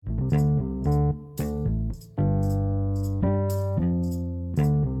Hi,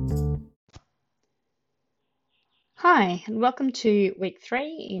 and welcome to week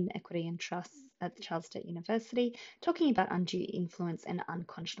 3 in Equity and Trust at the Charles State University, talking about undue influence and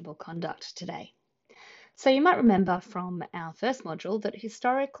unconscionable conduct today. So you might remember from our first module that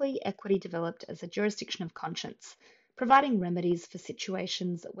historically equity developed as a jurisdiction of conscience, providing remedies for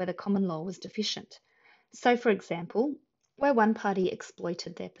situations where the common law was deficient. So, for example, where one party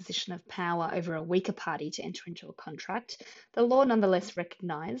exploited their position of power over a weaker party to enter into a contract, the law nonetheless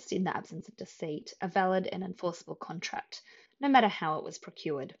recognised, in the absence of deceit, a valid and enforceable contract, no matter how it was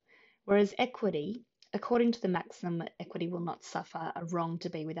procured. Whereas equity, according to the maxim equity will not suffer a wrong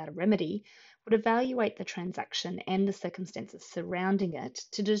to be without a remedy, would evaluate the transaction and the circumstances surrounding it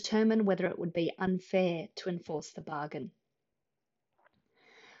to determine whether it would be unfair to enforce the bargain.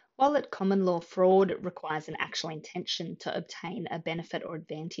 While at common law, fraud requires an actual intention to obtain a benefit or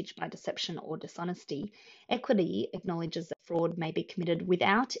advantage by deception or dishonesty, equity acknowledges that fraud may be committed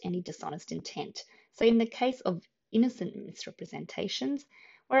without any dishonest intent. So, in the case of innocent misrepresentations,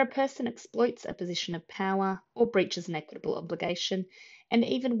 where a person exploits a position of power or breaches an equitable obligation, and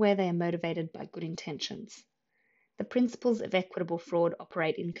even where they are motivated by good intentions. The principles of equitable fraud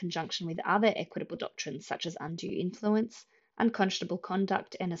operate in conjunction with other equitable doctrines such as undue influence, unconscionable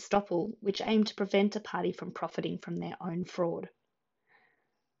conduct, and estoppel, which aim to prevent a party from profiting from their own fraud.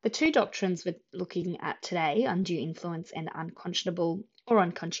 The two doctrines we're looking at today, undue influence and unconscionable or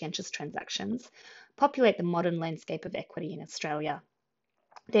unconscientious transactions, populate the modern landscape of equity in Australia.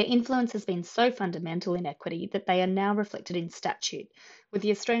 Their influence has been so fundamental in equity that they are now reflected in statute, with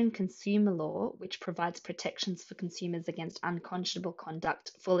the Australian Consumer Law, which provides protections for consumers against unconscionable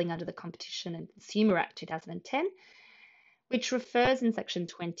conduct falling under the Competition and Consumer Act 2010, which refers in section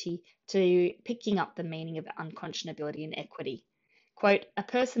 20 to picking up the meaning of unconscionability in equity. Quote, a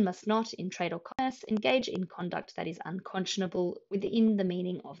person must not, in trade or commerce, engage in conduct that is unconscionable within the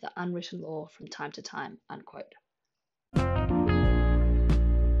meaning of the unwritten law from time to time, unquote.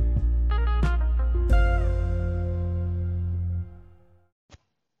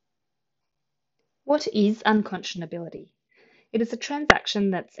 What is unconscionability? It is a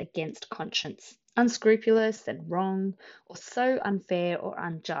transaction that's against conscience, unscrupulous and wrong, or so unfair or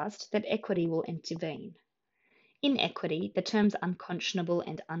unjust that equity will intervene. In equity, the terms unconscionable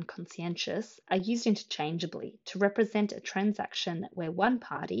and unconscientious are used interchangeably to represent a transaction where one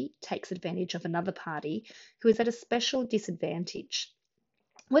party takes advantage of another party who is at a special disadvantage,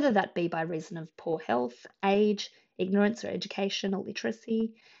 whether that be by reason of poor health, age, ignorance or education or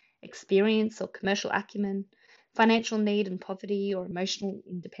literacy, experience or commercial acumen, financial need and poverty, or emotional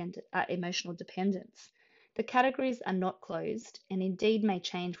dependence. The categories are not closed and indeed may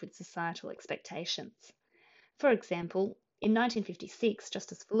change with societal expectations. For example, in 1956,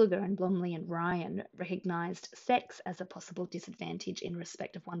 Justice Fulliger and Blomley and Ryan recognised sex as a possible disadvantage in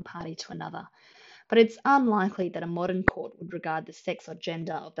respect of one party to another, but it's unlikely that a modern court would regard the sex or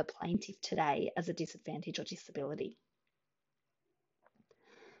gender of the plaintiff today as a disadvantage or disability.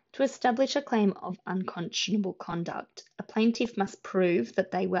 To establish a claim of unconscionable conduct, a plaintiff must prove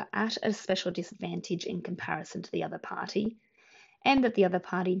that they were at a special disadvantage in comparison to the other party, and that the other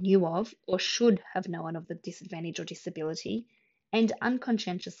party knew of or should have known of the disadvantage or disability, and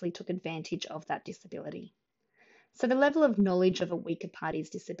unconscientiously took advantage of that disability. So the level of knowledge of a weaker party's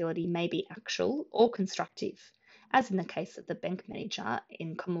disability may be actual or constructive, as in the case of the bank manager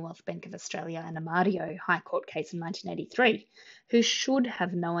in Commonwealth Bank of Australia and Amadio High Court case in 1983, who should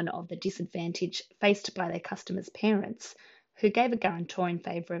have known of the disadvantage faced by their customers' parents, who gave a guarantor in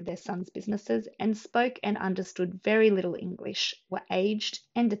favour of their son's businesses and spoke and understood very little English, were aged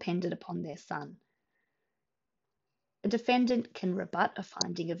and depended upon their son. A defendant can rebut a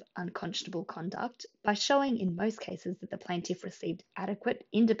finding of unconscionable conduct by showing in most cases that the plaintiff received adequate,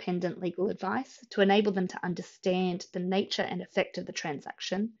 independent legal advice to enable them to understand the nature and effect of the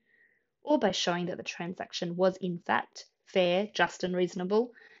transaction, or by showing that the transaction was in fact fair, just and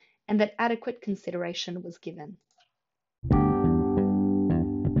reasonable, and that adequate consideration was given.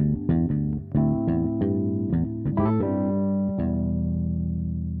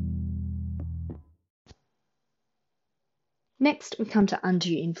 Next, we come to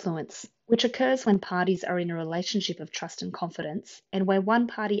undue influence, which occurs when parties are in a relationship of trust and confidence, and where one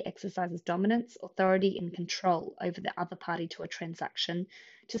party exercises dominance, authority, and control over the other party to a transaction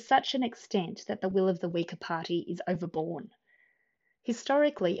to such an extent that the will of the weaker party is overborne.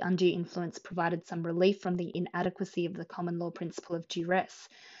 Historically, undue influence provided some relief from the inadequacy of the common law principle of duress,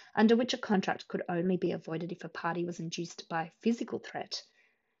 under which a contract could only be avoided if a party was induced by physical threat,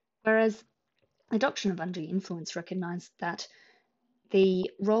 whereas the doctrine of undue influence recognised that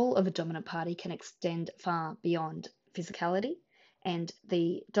The role of a dominant party can extend far beyond physicality, and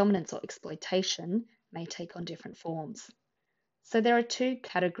the dominance or exploitation may take on different forms. So there are two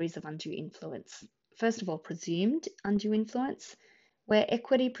categories of undue influence. First of all, presumed undue influence, where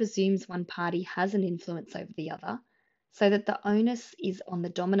equity presumes one party has an influence over the other, so that the onus is on the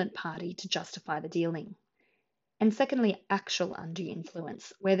dominant party to justify the dealing. And secondly, actual undue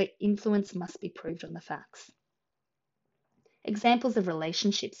influence, where the influence must be proved on the facts. Examples of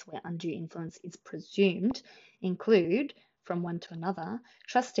relationships where undue influence is presumed include, from one to another,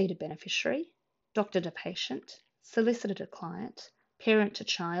 trustee to beneficiary, doctor to patient, solicitor to client, parent to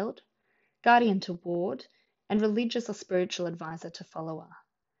child, guardian to ward, and religious or spiritual advisor to follower.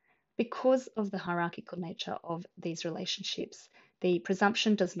 Because of the hierarchical nature of these relationships, the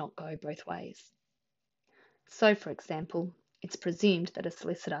presumption does not go both ways. So, for example, it's presumed that a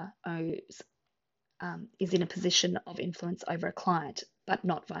solicitor is in a position of influence over a client, but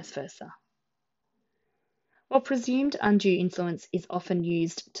not vice versa. While presumed undue influence is often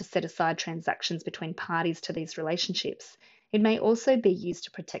used to set aside transactions between parties to these relationships, it may also be used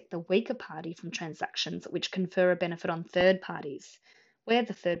to protect the weaker party from transactions which confer a benefit on third parties, where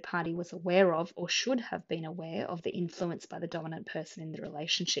the third party was aware of or should have been aware of the influence by the dominant person in the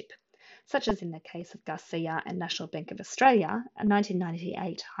relationship, such as in the case of Garcia and National Bank of Australia, a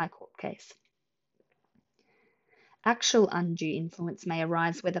 1998 High Court case. Actual undue influence may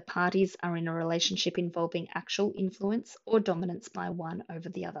arise where the parties are in a relationship involving actual influence or dominance by one over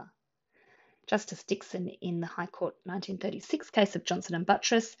the other. Justice Dixon, in the High Court 1936 case of Johnson and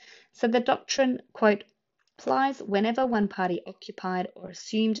Buttress, said the doctrine, quote, applies whenever one party occupied or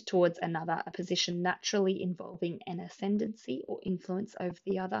assumed towards another a position naturally involving an ascendancy or influence over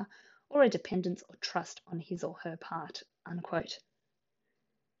the other, or a dependence or trust on his or her part, unquote.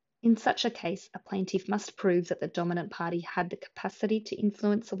 In such a case, a plaintiff must prove that the dominant party had the capacity to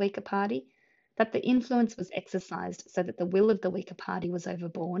influence a weaker party, that the influence was exercised so that the will of the weaker party was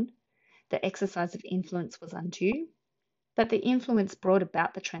overborne, the exercise of influence was undue, that the influence brought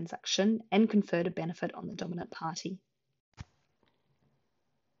about the transaction and conferred a benefit on the dominant party.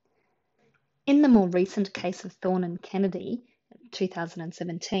 In the more recent case of Thorne and Kennedy,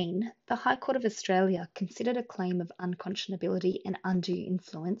 2017, the High Court of Australia considered a claim of unconscionability and undue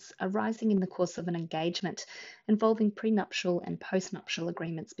influence arising in the course of an engagement involving prenuptial and postnuptial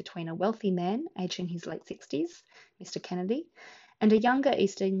agreements between a wealthy man, aged in his late 60s, Mr. Kennedy, and a younger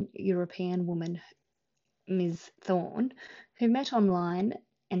Eastern European woman, Ms. Thorne, who met online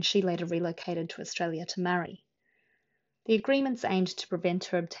and she later relocated to Australia to marry. The agreements aimed to prevent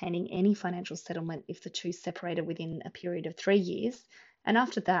her obtaining any financial settlement if the two separated within a period of 3 years, and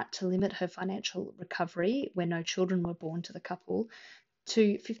after that to limit her financial recovery where no children were born to the couple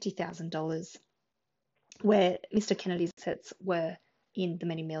to $50,000, where Mr. Kennedy's assets were in the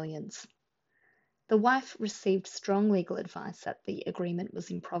many millions. The wife received strong legal advice that the agreement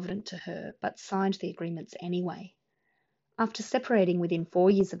was improvident to her, but signed the agreements anyway. After separating within 4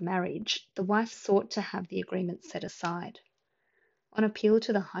 years of marriage, the wife sought to have the agreement set aside. On appeal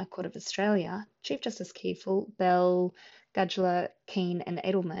to the High Court of Australia, Chief Justice Kiefel, Bell, Gudula, Keane and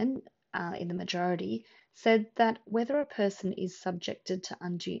Edelman, in the majority, said that whether a person is subjected to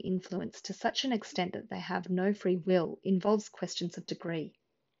undue influence to such an extent that they have no free will involves questions of degree.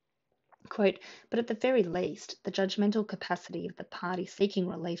 Quote, but at the very least, the judgmental capacity of the party seeking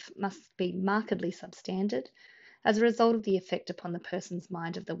relief must be markedly substandard as a result of the effect upon the person's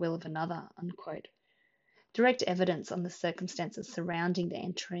mind of the will of another, unquote. Direct evidence on the circumstances surrounding the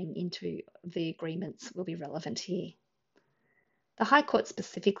entering into the agreements will be relevant here. The High Court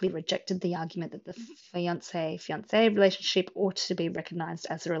specifically rejected the argument that the fiancé-fiancée relationship ought to be recognised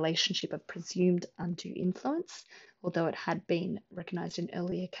as a relationship of presumed undue influence, although it had been recognised in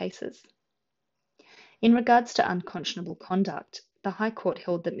earlier cases. In regards to unconscionable conduct, the High Court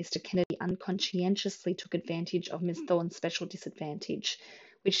held that Mr. Kennedy unconscientiously took advantage of Ms. Thorne's special disadvantage,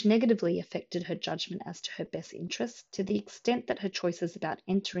 which negatively affected her judgment as to her best interests to the extent that her choices about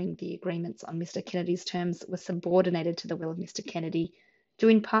entering the agreements on Mr. Kennedy's terms were subordinated to the will of Mr. Kennedy, due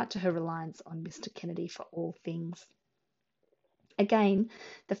in part to her reliance on Mr. Kennedy for all things. Again,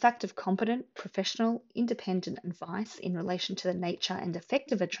 the fact of competent, professional, independent advice in relation to the nature and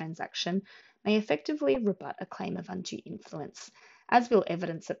effect of a transaction may effectively rebut a claim of undue influence, as will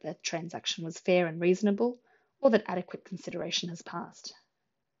evidence that the transaction was fair and reasonable, or that adequate consideration has passed.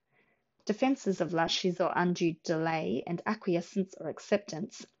 Defences of laches or undue delay and acquiescence or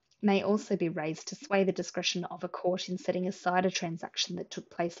acceptance may also be raised to sway the discretion of a court in setting aside a transaction that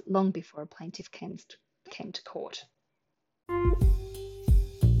took place long before a plaintiff came to court.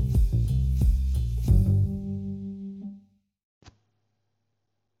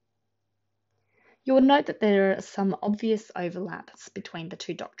 You will note that there are some obvious overlaps between the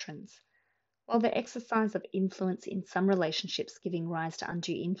two doctrines. While the exercise of influence in some relationships giving rise to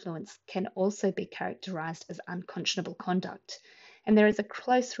undue influence can also be characterized as unconscionable conduct, and there is a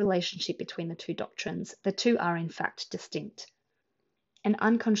close relationship between the two doctrines, the two are in fact distinct. An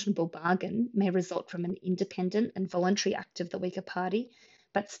unconscionable bargain may result from an independent and voluntary act of the weaker party,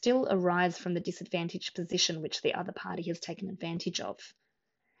 but still arise from the disadvantaged position which the other party has taken advantage of.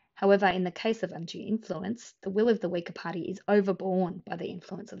 However, in the case of undue influence, the will of the weaker party is overborne by the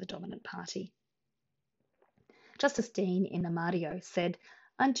influence of the dominant party. Justice Dean in Amadio said,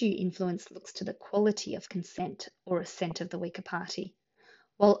 undue influence looks to the quality of consent or assent of the weaker party,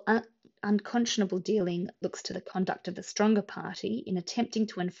 while unconscionable dealing looks to the conduct of the stronger party in attempting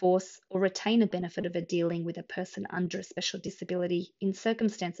to enforce or retain a benefit of a dealing with a person under a special disability in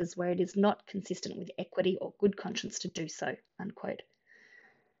circumstances where it is not consistent with equity or good conscience to do so, unquote.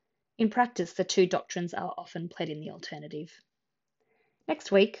 In practice, the two doctrines are often pled in the alternative.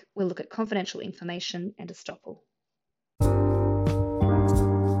 Next week, we'll look at confidential information and estoppel.